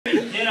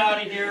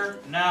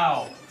Answer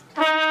now.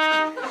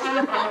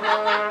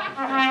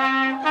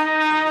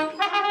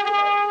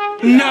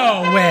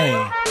 No way.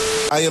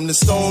 I am the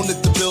stone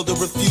that the builder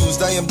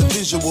refused. I am the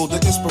visual, the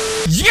inspiration.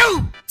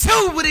 You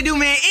too, what it do,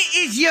 man? It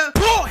is your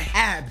boy,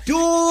 Abdul.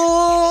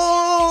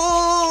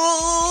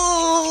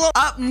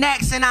 Up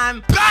next, and I'm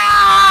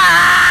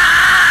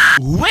back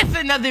with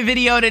another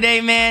video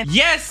today, man.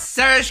 Yes,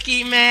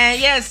 Sirski, man.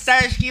 Yes,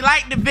 Sirski.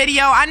 Like the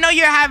video. I know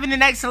you're having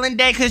an excellent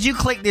day because you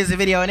clicked this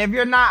video. And if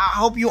you're not, I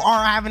hope you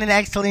are having an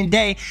excellent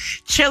day.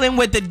 Chilling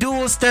with the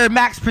Duelster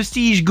Max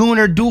Prestige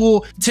Gooner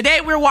Duel. Today,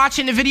 we're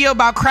watching a video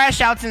about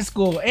crash outs in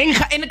school.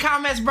 In the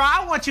comments, bro,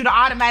 I want you to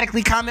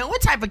automatically comment,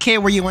 what type of kid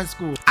were you in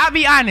school? I'll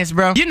be honest,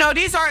 bro. You know,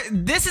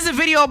 this is a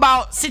video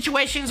about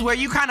situations where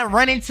you kind of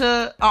run into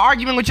an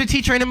argument with your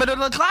teacher in the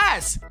middle of the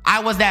class.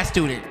 I was that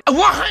student.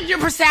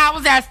 100% I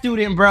was that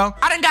student, bro.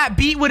 I done got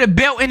beat with a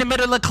belt in the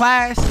middle of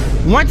class.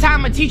 One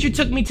time a teacher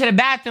took me to the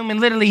bathroom and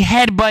literally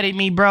headbutted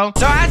me, bro.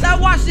 So as I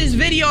watch this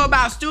video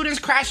about students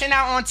crashing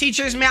out on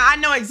teachers, man, I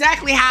know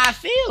exactly how I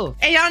feel.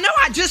 And y'all know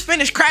I just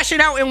finished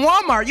crashing out in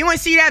Walmart. You want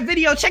to see that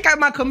video? Check out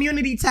my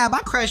community tab. I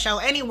crash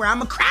out anywhere.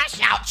 I'm a crash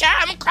out,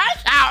 child. I'm a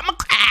crash out. I'm a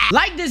crash.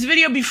 Like this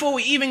video before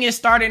we even get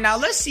started. Now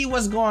let's see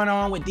what's going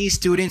on with these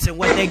students and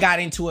what they got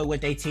into it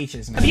with their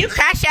teachers, man. You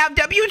crash out,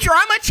 W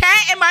drama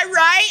chat, am I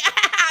right?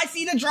 I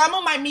see the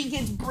drama, my meat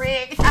gets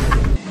brick.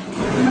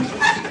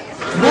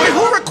 Boy,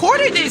 who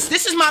recorded this?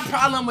 This is my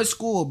problem with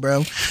school,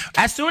 bro.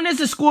 As soon as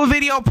the school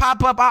video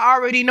pop up, I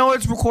already know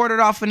it's recorded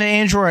off an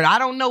Android. I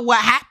don't know what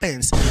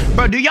happens.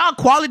 Bro, do y'all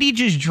quality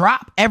just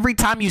drop every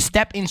time you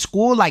step in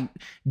school? Like,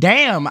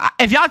 damn.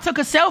 If y'all took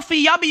a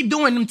selfie, y'all be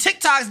doing them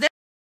TikToks. They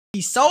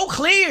be so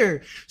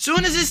clear.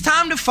 Soon as it's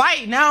time to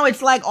fight, now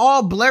it's like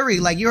all blurry.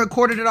 Like you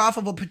recorded it off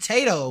of a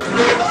potato.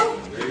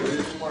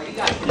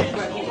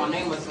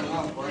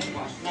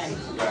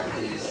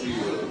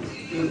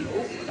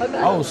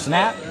 Oh,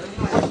 snap.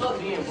 What's up,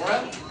 then,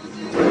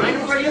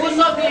 bruh? What's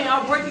up, then?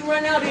 I'll break you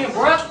right now, then,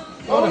 bruh.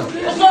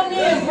 What's up,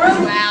 then,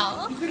 bruh?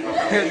 Wow. You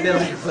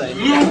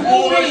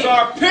boys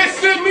are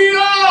pissing me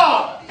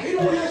off!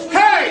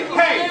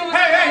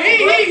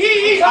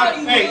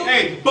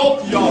 Hey,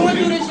 both of y'all.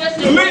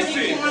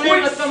 Listen,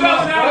 quit selling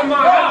out of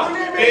my house.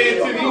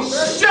 Anthony,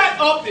 shut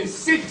up and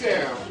sit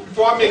down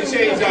before I make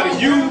change out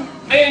of you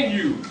and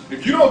you.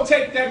 If you don't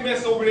take that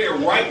mess over there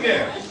right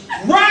now,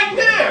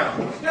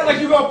 not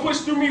like you're gonna push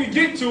through me to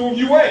get to him,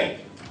 you ain't.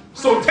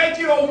 So take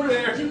it over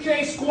there. If you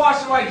can't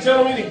squash it like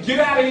gentlemen and get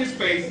out of his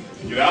face,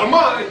 get out of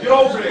mine, get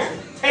over there.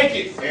 Take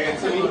it,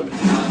 Anthony.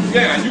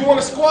 Yeah, you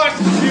wanna squash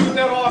it, deal with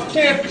that off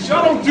campus.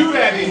 Y'all don't do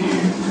that in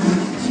here.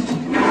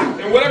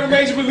 And whatever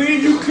made you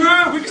believe you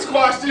could, we can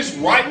squash this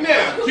right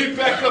now. Get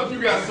back up, you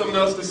got something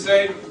else to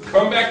say.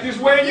 Come back this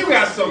way, you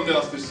got something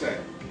else to say.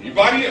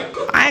 Anybody else?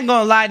 I ain't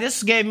gonna lie,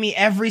 this gave me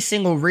every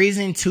single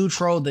reason to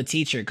troll the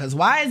teacher. Cause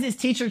why is this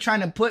teacher trying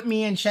to put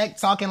me in check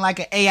talking like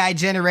an AI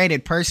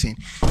generated person?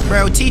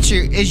 Bro,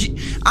 teacher,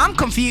 I'm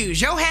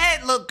confused. Your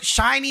head look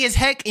shiny as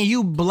heck and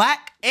you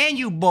black and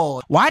you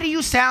bald. Why do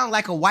you sound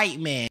like a white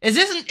man? Is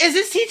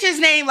this teacher's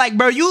name like,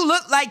 bro, you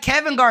look like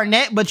Kevin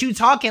Garnett, but you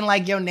talking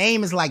like your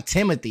name is like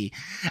Timothy.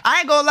 I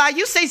ain't gonna lie,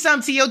 you say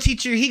something to your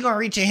teacher, he gonna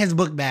reach in his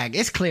book bag.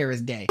 It's clear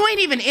as day. You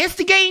ain't even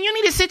instigating, you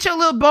need to sit your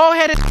little bald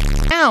headed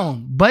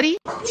down, buddy.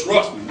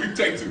 Trust me, we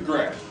take to the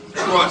grass.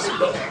 Trust me.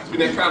 It's been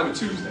that kind of a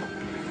Tuesday.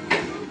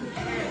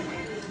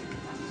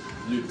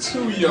 You're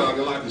too young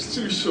and life is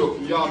too short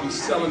for y'all be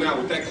selling out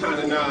with that kind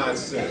of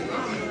nonsense.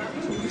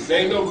 This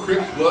ain't no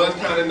Crip Blood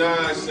kind of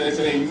nonsense.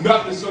 It ain't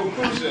nothing so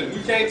crucial.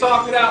 We can't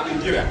talk it out,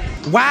 then get out.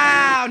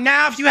 Wow,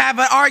 now if you have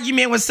an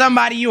argument with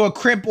somebody, you a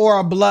Crip or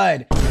a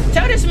Blood.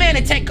 Tell this man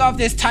to take off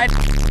this tie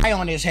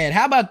on his head.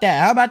 How about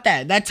that? How about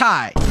that? That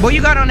tie. Boy,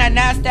 you got on that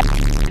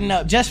NASDAQ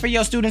up just for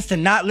your students to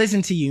not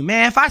listen to you.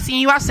 Man, if I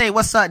see you, I say,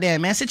 what's up there,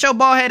 man? Sit your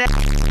bald head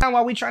down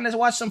while we trying to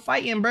watch some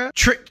fighting, bro.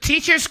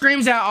 Teacher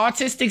screams at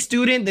autistic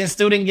student, then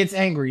student gets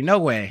angry. No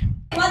way.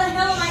 Why the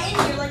hell am I in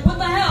here? Like, what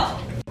the hell?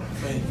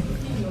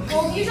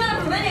 Well, if you're trying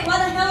to prevent it, why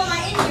the hell am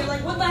I in here?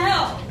 Like, what the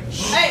hell?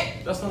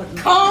 Hey,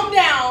 calm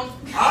down.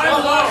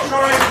 I'm not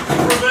trying to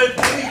prevent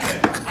anything.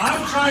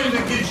 I'm trying to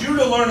get you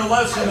to learn a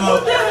lesson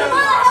of...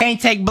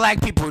 Can't take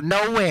black people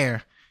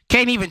nowhere.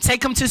 Can't even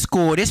take them to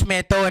school. This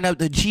man throwing up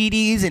the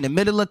GDs in the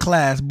middle of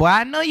class. Boy,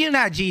 I know you're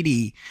not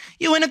GD.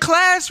 You in a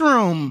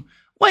classroom.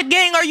 What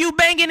gang are you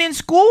banging in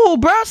school,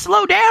 bro?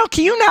 Slow down.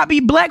 Can you not be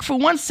black for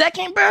 1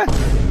 second, bro?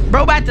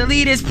 Bro about to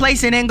leave this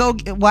place and then go...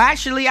 Well,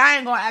 actually, I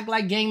ain't gonna act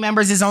like gang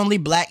members is only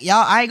black.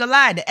 Y'all, I ain't gonna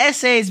lie. The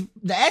essays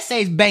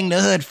bang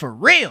the hood for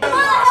real. Why the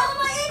hell am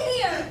I in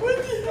here?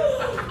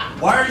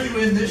 Why are you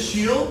in this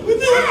shield? What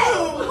the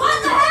hell?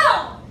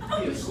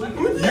 You're in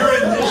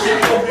this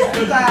shield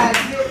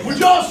because... Would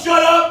y'all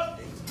shut up?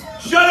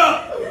 Shut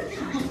up!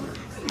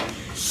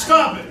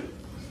 Stop it.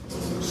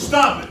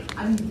 Stop it.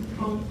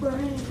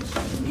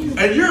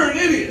 And you're an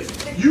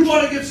idiot. You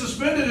want to get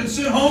suspended and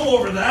sent home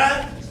over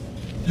that?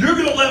 You're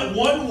going to let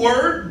one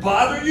word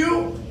bother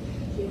you?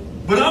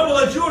 But I'm going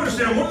to let you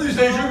understand one of these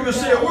days you're going to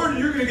say a word and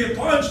you're going to get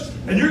punched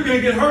and you're going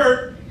to get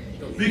hurt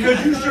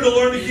Because you should have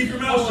learned to keep your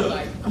mouth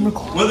shut.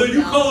 Whether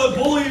you call it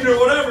bullying or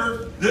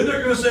whatever, then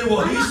they're going to say, well,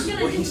 I'm not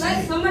going to just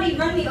let somebody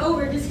run me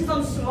over just because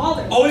I'm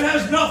smaller. Oh, it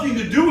has nothing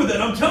to do with that.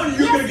 I'm telling you,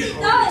 you're going to get...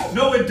 Yes, it does.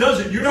 No, it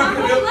doesn't. You're not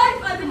going to My get...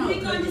 whole life I've been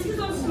picked on just because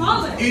I'm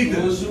smaller.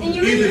 Ethan. And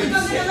you really think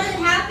I'm going to let it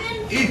happen?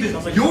 Ethan,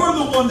 you're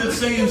the one that's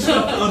saying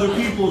stuff to other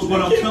people is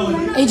what I'm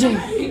telling you. Ethan,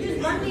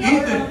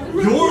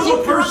 you're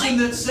the person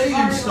that's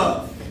saying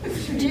stuff.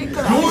 You're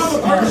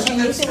the person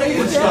that's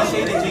saying stuff.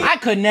 I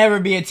could never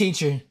be a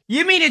teacher.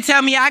 You mean to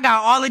tell me I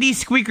got all of these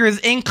squeakers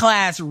in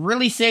class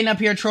really sitting up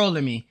here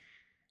trolling me?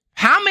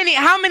 How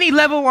many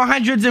level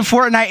 100s in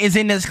Fortnite is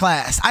in this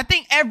class? I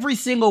think every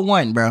single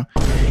one, bro.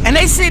 And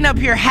they sitting up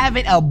here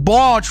having a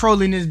ball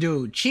trolling this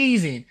dude,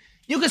 cheesing.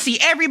 You can see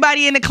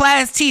everybody in the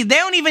class tease. They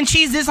don't even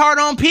cheese this hard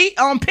on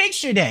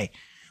picture day.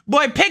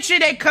 Boy, picture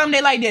day come,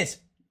 they like this.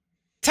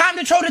 Time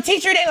to troll the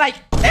teacher, they like,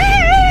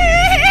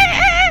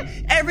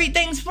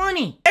 everything's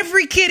funny.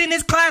 Every kid in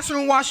this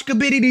classroom watched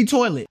Kabiddy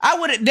toilet. I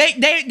would have,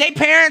 they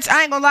parents,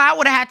 I ain't gonna lie, I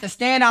would have had to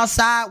stand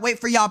outside, wait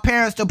for y'all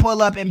parents to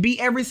pull up and beat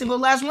every single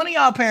last one of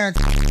y'all parents.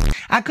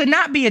 I could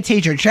not be a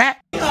teacher,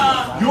 chat.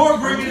 You're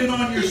bringing it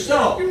on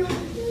yourself.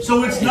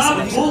 So it's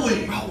not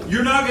bullying.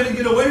 You're not gonna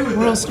get away with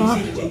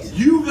it.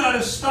 You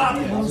gotta stop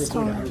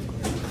it.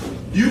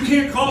 You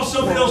can't call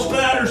somebody else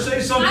fat or say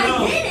something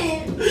else. I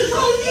didn't. You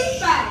told me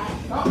fat.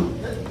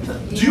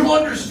 Do you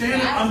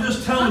understand it? I'm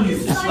just telling you.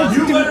 You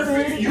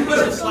better,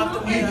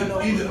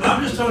 Ethan,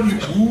 I'm just telling you,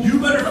 you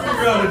better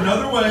figure out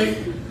another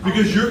way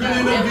because you're going to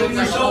end up getting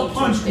yourself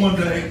punched one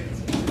day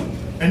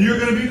and you're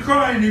going to be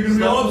crying, you're going to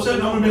be all upset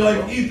and I'm going to be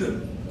like,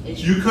 Ethan,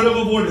 you could have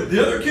avoided it.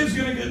 The other kid's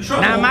going to get in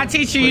trouble. Now, my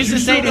teacher used to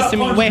say this to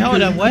me. Wait,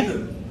 hold up, what?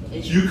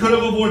 You could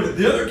have avoided it.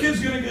 The other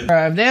kid's going to get...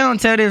 If they don't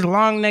tell this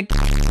long neck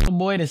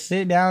boy to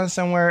sit down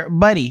somewhere,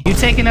 buddy, you're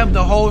taking up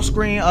the whole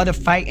screen of the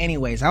fight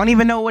anyways. I don't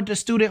even know what the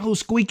student who's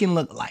squeaking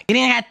look like. You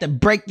didn't have to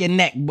break your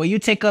neck, boy. You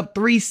take up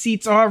 3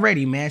 seats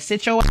already, man.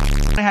 Sit your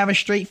and have a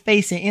straight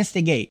face and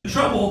instigate.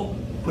 Trouble,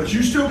 but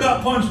you still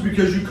got punched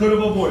because you could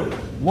have avoided it.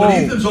 Whoa. But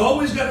Ethan's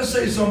always got to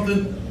say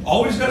something,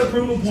 always got to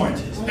prove a point.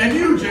 And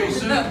you,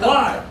 Jason,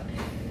 why?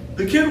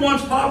 The kid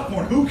wants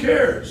popcorn. Who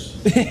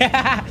cares?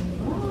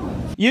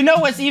 You know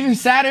what's even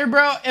sadder,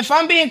 bro? If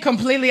I'm being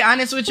completely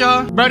honest with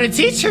y'all, bro, the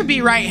teacher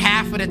be right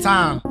half of the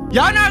time.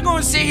 Y'all not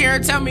gonna sit here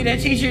and tell me the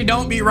teacher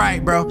don't be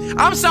right, bro.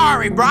 I'm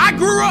sorry, bro. I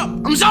grew up.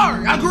 I'm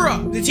sorry. I grew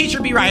up. The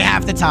teacher be right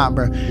half the time,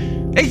 bro.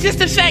 It's just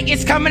the fact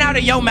it's coming out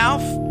of your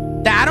mouth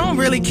that I don't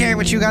really care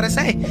what you gotta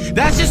say.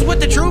 That's just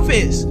what the truth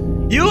is.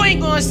 You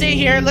ain't gonna sit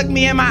here, look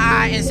me in my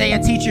eye and say a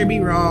teacher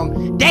be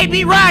wrong. They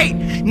be right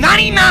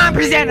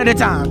 99% of the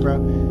time,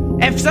 bro.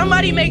 If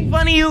somebody make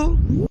fun of you,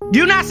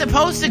 you're not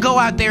supposed to go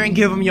out there and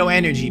give them your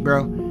energy,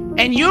 bro.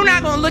 And you're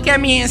not gonna look at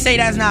me and say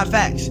that's not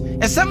facts.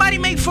 If somebody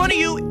make fun of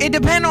you, it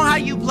depends on how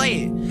you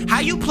play it.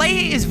 How you play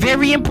it is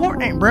very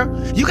important, bro.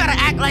 You gotta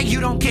act like you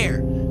don't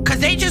care. Cause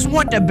they just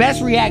want the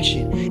best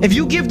reaction. If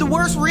you give the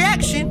worst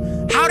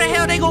reaction, how the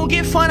hell they gonna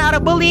get fun out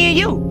of bullying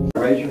you?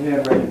 Raise your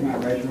hand, raise your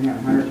hand, raise your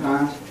hand 100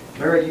 times.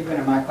 Larry, you've been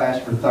in my class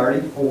for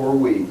 34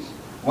 weeks.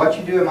 What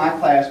you do in my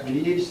class, when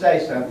you need to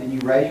say something,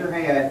 you raise your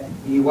hand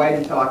and you wait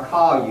until I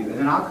call you. And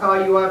then I'll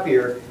call you up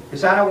here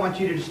because I don't want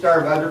you to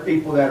disturb other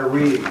people that are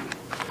reading.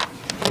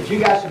 If you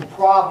got some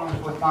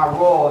problems with my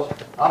rules,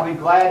 I'll be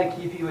glad to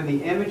keep you in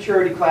the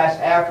immaturity class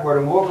afterward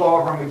and we'll go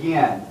over them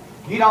again.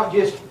 You don't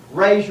just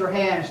raise your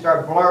hand and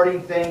start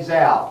blurting things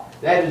out.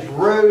 That is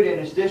rude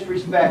and it's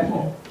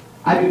disrespectful.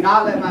 I do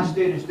not let my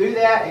students do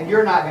that and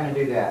you're not going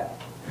to do that.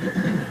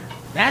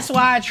 That's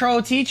why I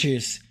troll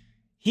teachers.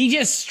 He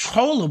just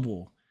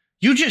trollable.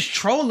 You just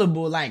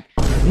trollable. Like,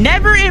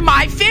 never in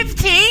my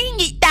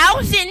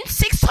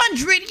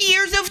 15,600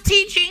 years of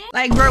teaching.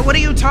 Like, bro, what are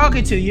you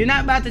talking to? You're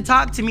not about to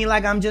talk to me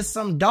like I'm just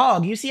some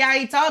dog. You see how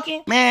he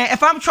talking? Man,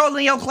 if I'm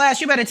trolling your class,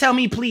 you better tell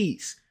me,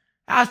 please.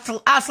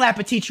 I'll slap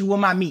a teacher with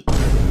my meat.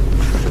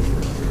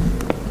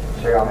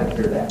 Sure, I'll have to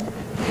hear that.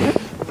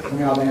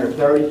 I've been here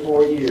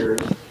 34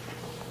 years,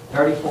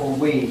 34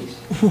 weeks,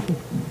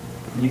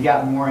 and you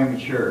got more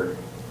immature.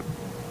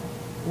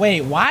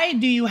 Wait, why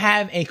do you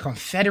have a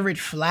Confederate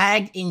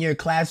flag in your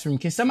classroom?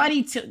 Can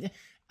somebody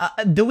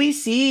do we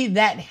see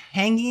that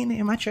hanging?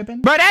 Am I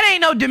tripping? Bro, that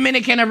ain't no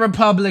Dominican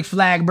Republic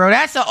flag, bro.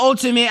 That's the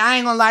ultimate. I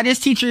ain't gonna lie. This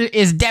teacher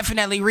is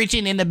definitely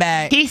reaching in the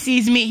bag. He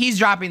sees me. He's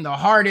dropping the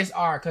hardest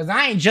R because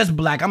I ain't just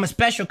black. I'm a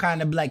special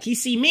kind of black. He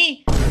see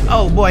me.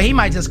 Oh, boy, he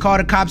might just call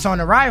the cops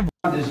on arrival.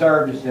 You don't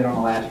deserve to sit on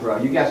the last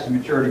row. You got some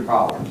maturity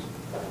problems.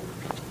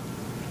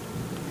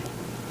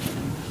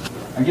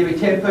 I'll give you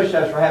 10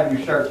 push-ups for having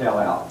your shirt tail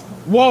out.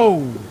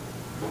 Whoa.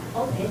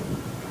 Okay.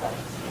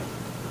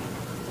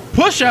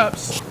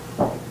 Push-ups?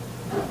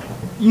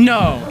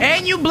 No.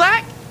 And you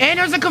black? And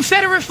there's a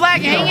Confederate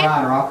flag You hanging?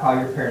 run or I'll call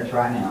your parents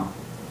right now.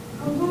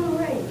 I'm going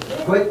right.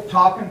 Quit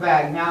talking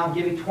back. Now I'll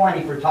give you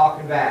 20 for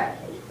talking back.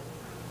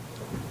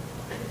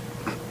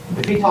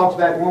 If he talks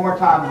back one more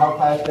time, the whole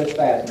class does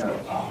fast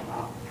notes.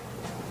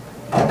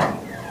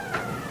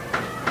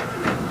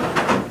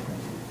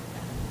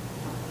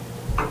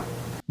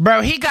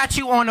 Bro, he got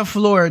you on the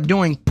floor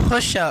doing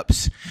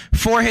push-ups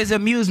for his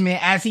amusement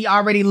as he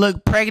already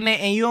looked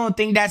pregnant, and you don't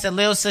think that's a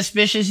little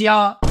suspicious,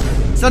 y'all?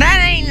 So that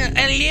ain't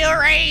a little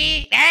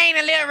racist. That ain't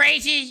a little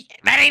racist.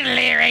 That ain't a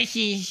little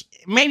racist.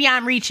 Maybe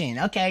I'm reaching.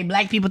 Okay,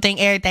 black people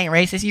think everything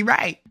racist. You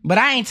right. But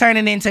I ain't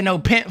turning into no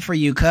pimp for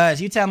you, cuz.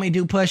 You tell me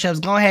do push-ups,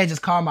 go ahead,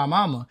 just call my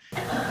mama.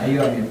 Hey,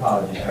 you owe me an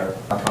apology, sir.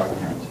 I'll call your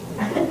parents.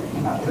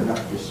 I'm not putting up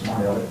with this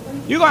smart aleck.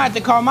 You gonna have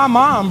to call my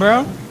mom,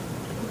 bro.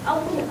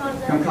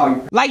 Come call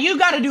you. Like, you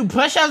gotta do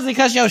push-ups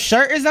because your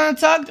shirt is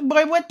untucked?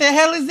 Boy, what the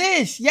hell is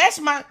this? Yes,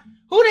 who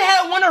the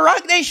hell wanna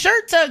rock their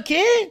shirt tucked,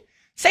 kid?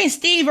 St.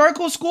 Steve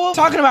Urkel School?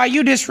 Talking about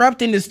you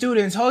disrupting the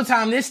students. Whole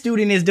time this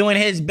student is doing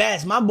his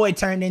best. My boy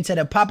turned into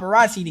the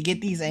paparazzi to get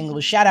these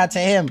angles. Shout out to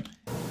him.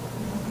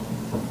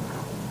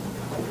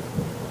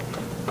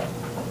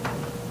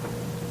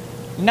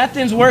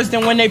 Nothing's worse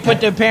than when they put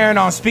their parent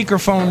on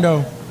speakerphone,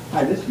 though.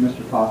 Hi, this is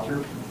Mr.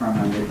 Foster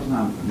from Nicholls.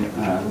 I'm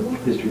a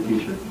history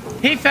teacher.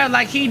 He felt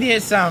like he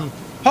did something.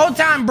 Whole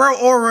time, bro,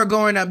 aura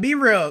going up. Be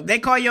real. They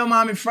call your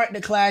mom in front of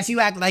the class.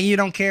 You act like you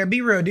don't care. Be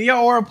real. Do your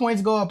aura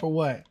points go up or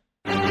what?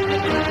 I'm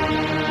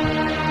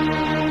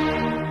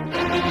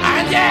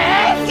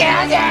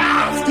just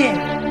asking.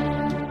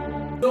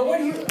 So what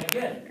do you,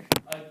 again?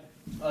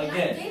 I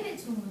gave it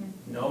to him.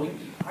 No,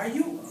 are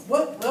you,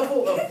 what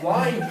level of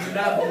lying do you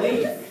not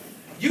believe?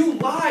 You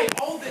lie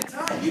all the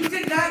time. You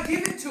did not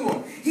give it to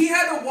him. He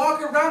had to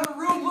walk around the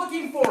room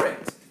looking for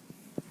it.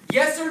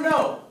 Yes or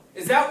no?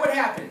 Is that what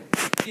happened?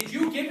 Did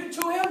you give it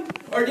to him?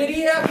 Or did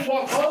he have to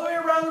walk all the way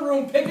around the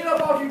room, pick it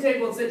up off your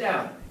table and sit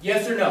down?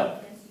 Yes or no?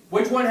 Yes.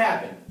 Which one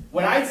happened?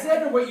 What I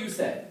said or what you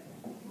said?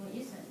 What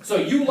you said. So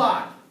you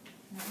lied.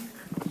 No.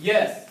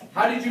 Yes.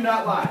 How did you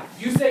not lie?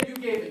 You said you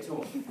gave it to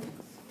him.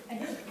 I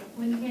did.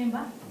 When you came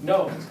by.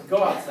 No,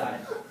 go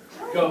outside.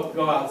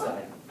 Go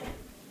outside.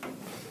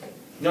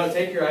 No,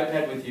 take your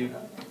iPad with you.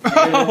 You're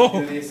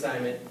gonna do the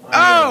assignment.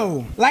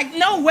 Oh, like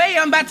no way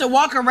I'm about to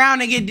walk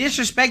around and get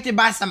disrespected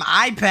by some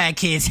iPad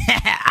kids.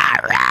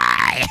 All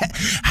right.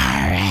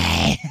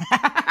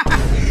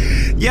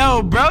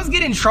 Yo, bro's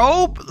getting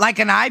trolled like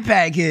an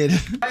iPad kid.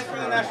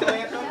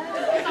 Mr.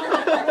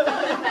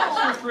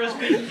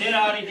 Frisbee, get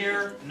out of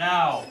here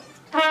now.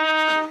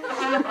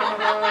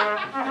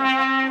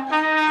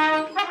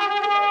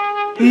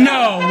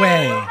 No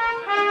way.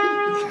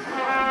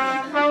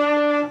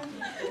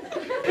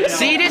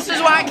 See, this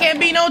is why I can't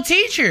be no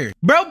teacher.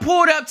 Bro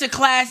pulled up to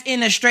class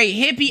in a straight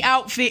hippie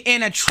outfit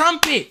and a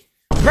trumpet.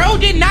 Bro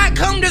did not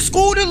come to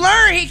school to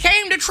learn. He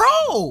came to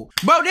troll.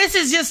 Bro, this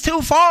is just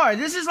too far.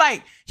 This is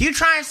like, you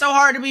trying so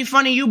hard to be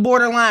funny, you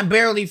borderline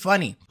barely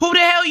funny. Who the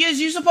hell is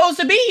you supposed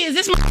to be? Is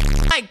this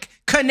like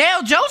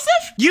Canel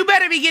Joseph? You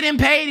better be getting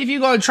paid if you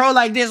gonna troll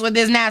like this with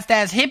this nasty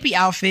ass hippie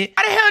outfit.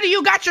 How the hell do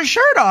you got your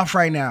shirt off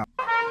right now?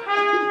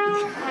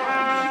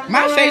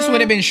 My face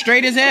would have been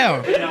straight as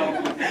hell.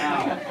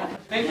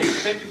 Thank you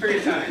for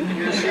your time.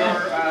 Here's your,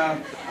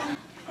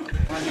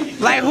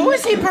 Like, who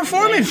is he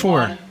performing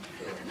for?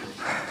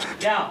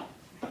 Down.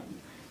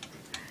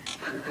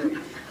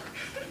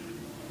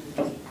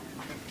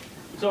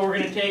 So we're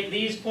going to take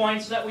these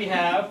points that we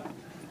have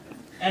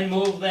and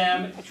move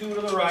them 2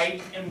 to the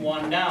right and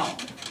 1 down.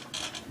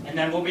 And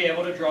then we'll be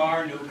able to draw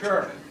our new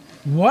curve.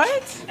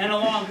 What? And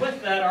along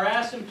with that, our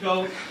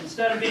asymptote,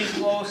 instead of being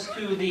close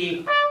to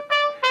the...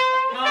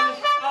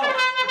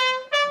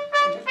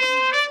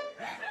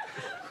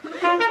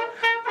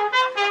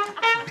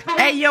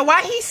 Hey, yo,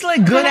 why he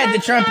slick good at the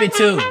trumpet,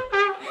 too?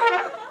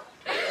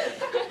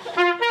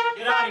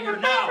 Get out of here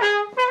now.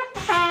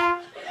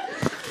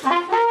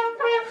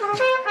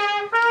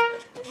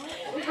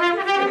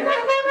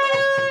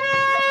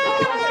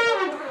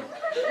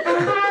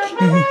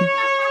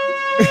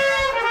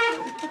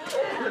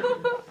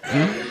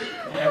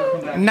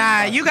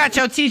 Nah, you got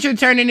your teacher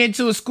turning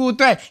into a school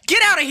threat.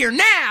 Get out of here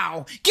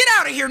now! Get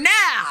out of here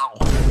now!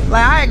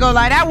 Like, I ain't gonna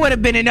lie, that would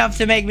have been enough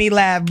to make me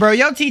laugh, bro.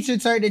 Your teacher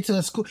turned into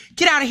a school.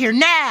 Get out of here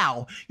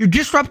now! You're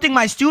disrupting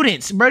my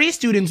students. Bro, these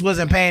students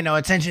wasn't paying no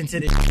attention to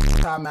this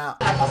time out.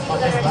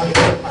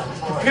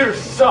 Computers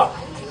suck.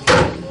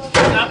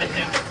 Stop it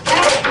now.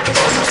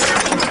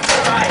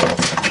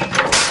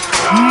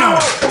 No!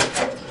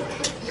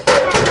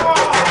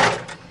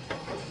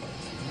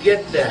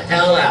 Get the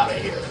hell out of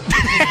here.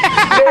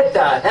 Get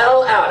the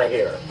hell out of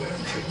here.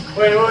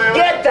 Wait.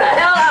 Get the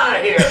hell out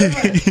of here.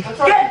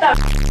 Get the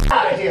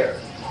out of here.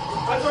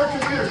 That's our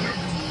computer.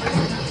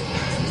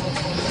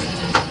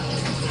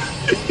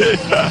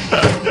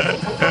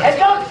 And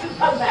don't you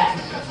come back.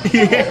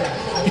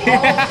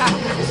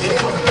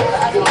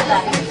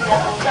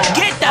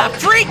 Get the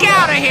freak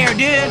out of here,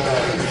 dude!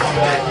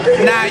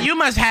 Nah, you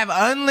must have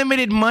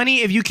unlimited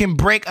money if you can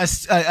break a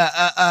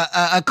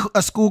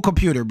school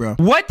computer, bro.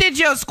 What did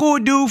your school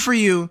do for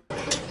you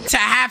to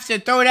have to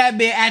throw that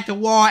bit at the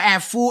wall at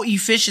full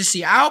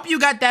efficiency? I hope you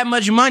got that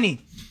much money.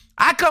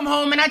 I come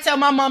home and I tell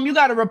my mom, you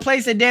gotta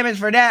replace the damage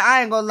for that.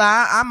 I ain't gonna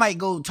lie, I might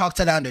go talk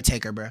to the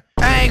Undertaker, bro.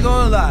 I ain't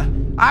gonna lie.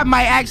 I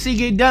might actually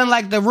get done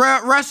like the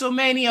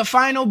WrestleMania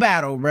final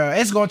battle, bro.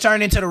 It's gonna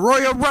turn into the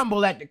Royal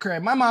Rumble at the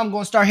crib. My mom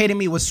gonna start hitting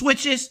me with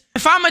switches.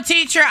 If I'm a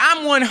teacher,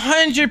 I'm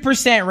 100%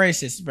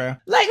 racist, bro.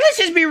 Like, let's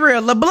just be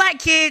real. The black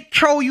kid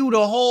troll you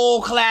the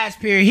whole class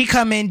period. He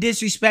come in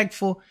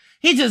disrespectful.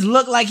 He just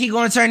look like he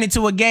gonna turn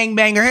into a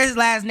gangbanger. His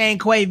last name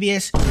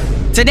Quavius.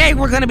 Today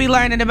we're gonna be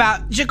learning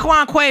about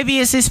Jaquan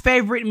Quavius'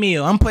 favorite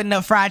meal. I'm putting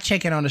up fried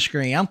chicken on the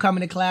screen. I'm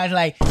coming to class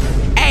like,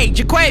 hey,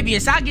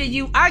 Jaquavius, I'll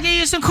give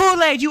you some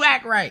Kool-Aid. You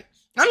act right.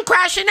 I'm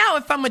crashing out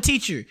if I'm a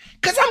teacher,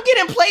 cause I'm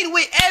getting played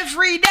with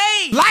every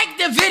day. Like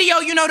the video,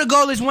 you know the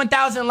goal is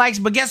 1,000 likes,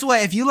 but guess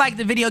what? If you like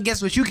the video,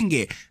 guess what you can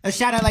get? A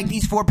shout out like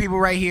these 4 people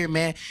right here,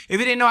 man. If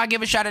you didn't know, I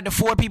give a shout out to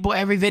 4 people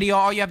every video.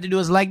 All you have to do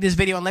is like this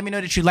video and let me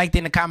know that you liked it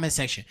in the comment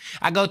section.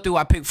 I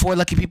pick 4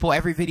 lucky people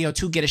every video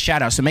to get a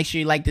shout out, so make sure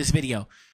you like this video.